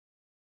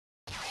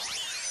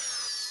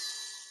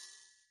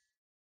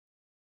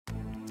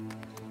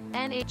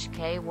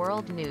NHK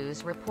World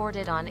News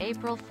reported on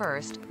April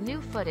 1,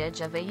 new footage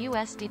of a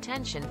U.S.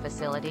 detention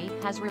facility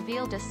has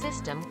revealed a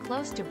system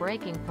close to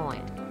breaking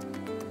point.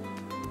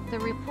 The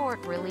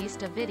report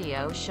released a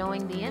video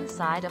showing the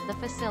inside of the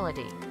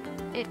facility.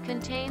 It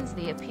contains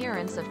the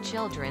appearance of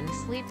children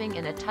sleeping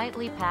in a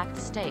tightly packed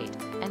state,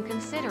 and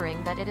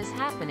considering that it is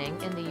happening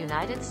in the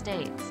United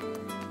States,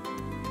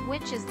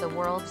 which is the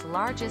world's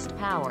largest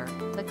power,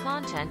 the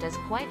content is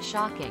quite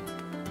shocking.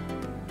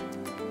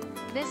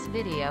 This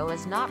video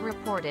is not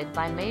reported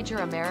by major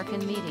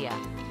American media.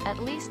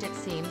 At least it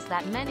seems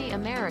that many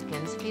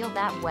Americans feel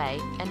that way,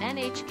 and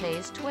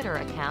NHK's Twitter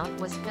account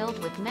was filled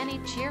with many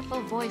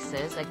cheerful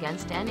voices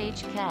against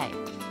NHK.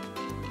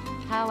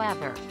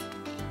 However,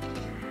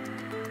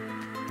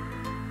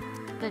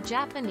 the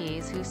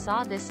Japanese who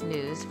saw this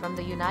news from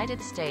the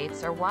United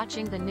States are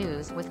watching the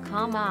news with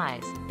calm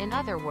eyes. In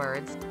other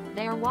words,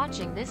 they are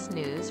watching this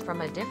news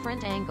from a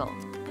different angle.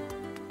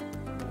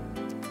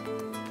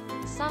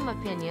 Some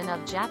opinion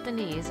of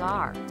Japanese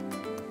are: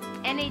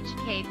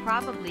 NHK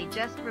probably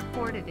just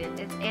reported it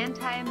as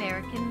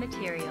anti-American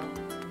material.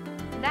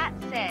 That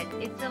said,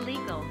 it's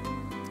illegal.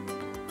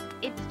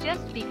 It's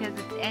just because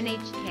it's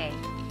NHK,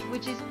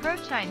 which is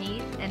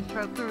pro-Chinese and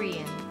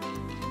pro-Korean.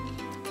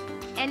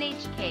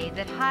 NHK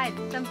that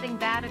hides something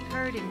bad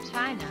occurred in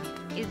China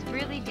is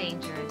really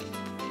dangerous.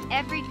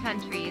 Every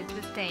country is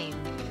the same.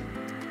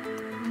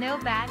 No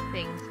bad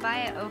things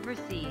via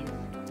overseas.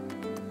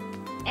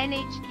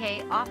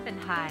 NHK often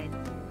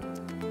hides.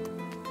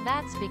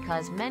 That's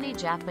because many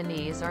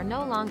Japanese are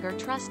no longer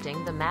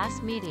trusting the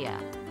mass media.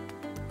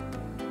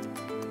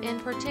 In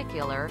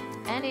particular,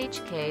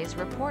 NHK's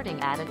reporting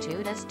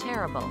attitude is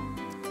terrible.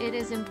 It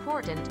is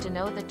important to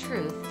know the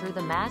truth through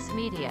the mass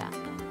media.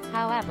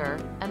 However,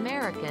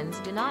 Americans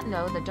do not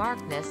know the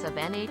darkness of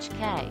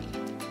NHK.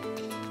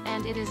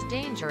 And it is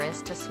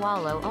dangerous to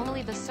swallow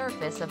only the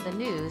surface of the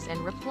news and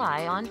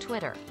reply on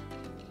Twitter.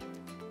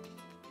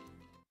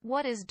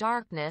 What is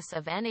darkness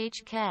of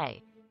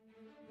NHK?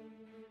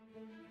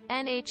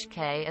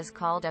 NHK is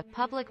called a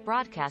public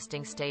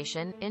broadcasting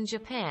station in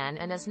Japan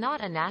and is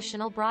not a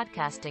national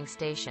broadcasting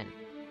station.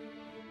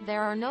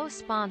 There are no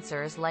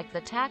sponsors like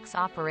the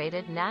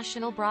tax-operated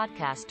national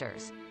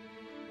broadcasters.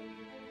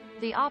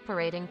 The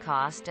operating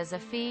cost is a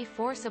fee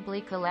forcibly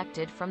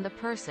collected from the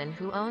person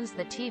who owns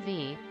the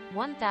TV,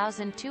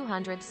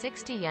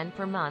 1,260 yen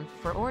per month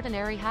for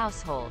ordinary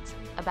households,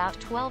 about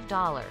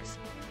 $12.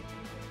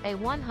 A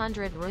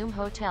 100-room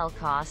hotel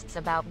costs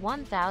about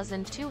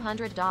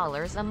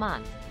 $1,200 a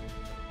month.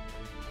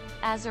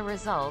 As a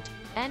result,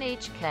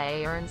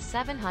 NHK earns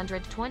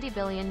 720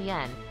 billion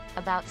yen,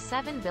 about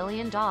 $7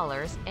 billion,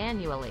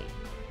 annually.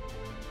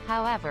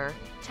 However,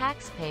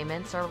 tax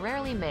payments are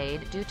rarely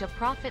made due to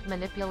profit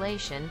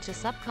manipulation to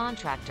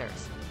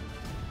subcontractors.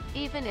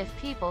 Even if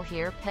people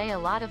here pay a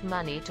lot of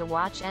money to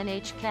watch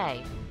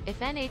NHK, if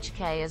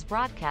NHK is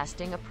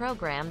broadcasting a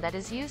program that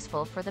is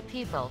useful for the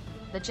people,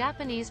 the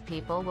Japanese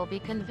people will be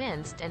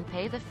convinced and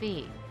pay the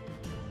fee.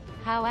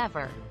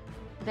 However,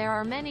 there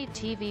are many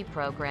TV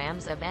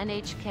programs of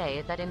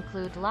NHK that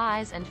include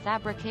lies and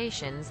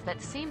fabrications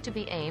that seem to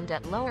be aimed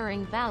at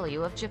lowering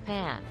value of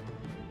Japan.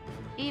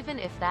 Even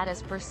if that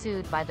is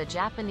pursued by the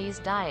Japanese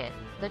diet,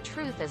 the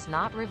truth is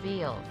not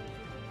revealed.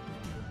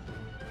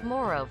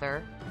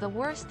 Moreover, the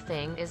worst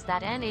thing is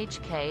that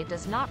NHK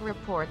does not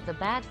report the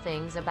bad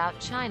things about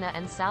China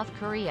and South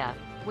Korea,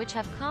 which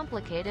have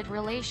complicated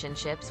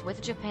relationships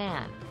with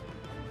Japan.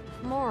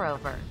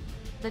 Moreover,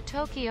 the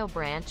Tokyo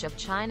branch of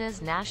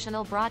China's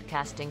national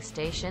broadcasting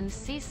station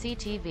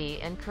CCTV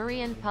and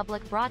Korean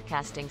public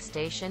broadcasting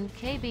station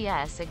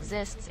KBS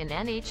exists in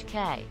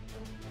NHK.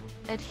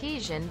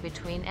 Adhesion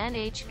between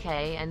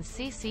NHK and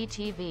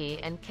CCTV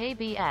and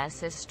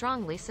KBS is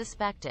strongly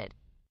suspected.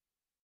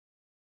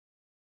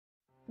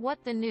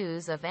 What the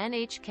news of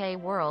NHK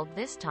World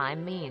this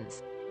time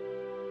means.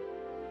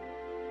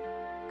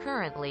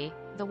 Currently,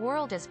 the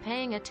world is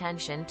paying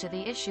attention to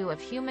the issue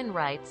of human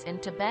rights in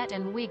Tibet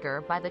and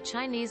Uyghur by the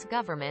Chinese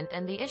government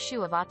and the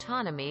issue of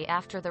autonomy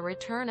after the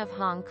return of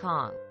Hong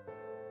Kong.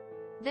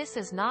 This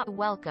is not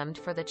welcomed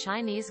for the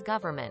Chinese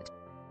government.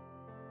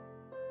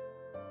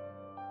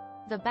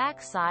 The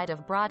backside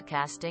of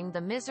broadcasting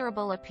the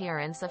miserable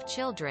appearance of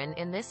children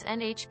in this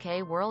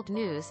NHK World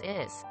News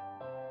is: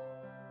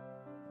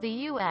 the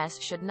U.S.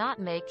 should not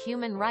make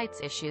human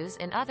rights issues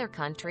in other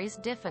countries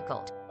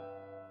difficult.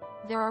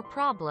 There are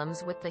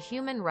problems with the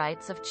human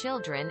rights of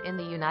children in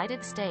the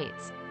United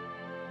States.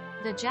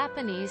 The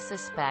Japanese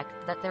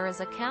suspect that there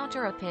is a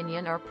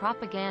counter-opinion or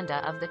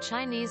propaganda of the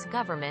Chinese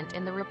government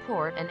in the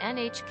report, and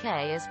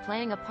NHK is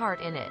playing a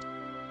part in it.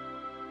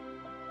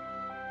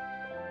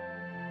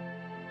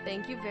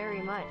 Thank you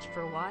very much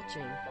for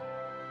watching.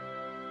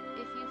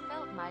 If you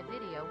felt my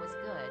video was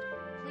good,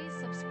 please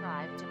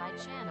subscribe to my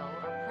channel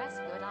or press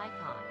good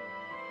icon.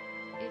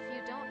 If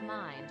you don't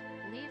mind,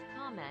 leave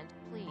comment,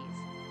 please.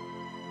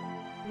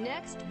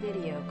 Next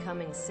video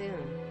coming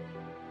soon.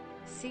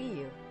 See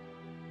you.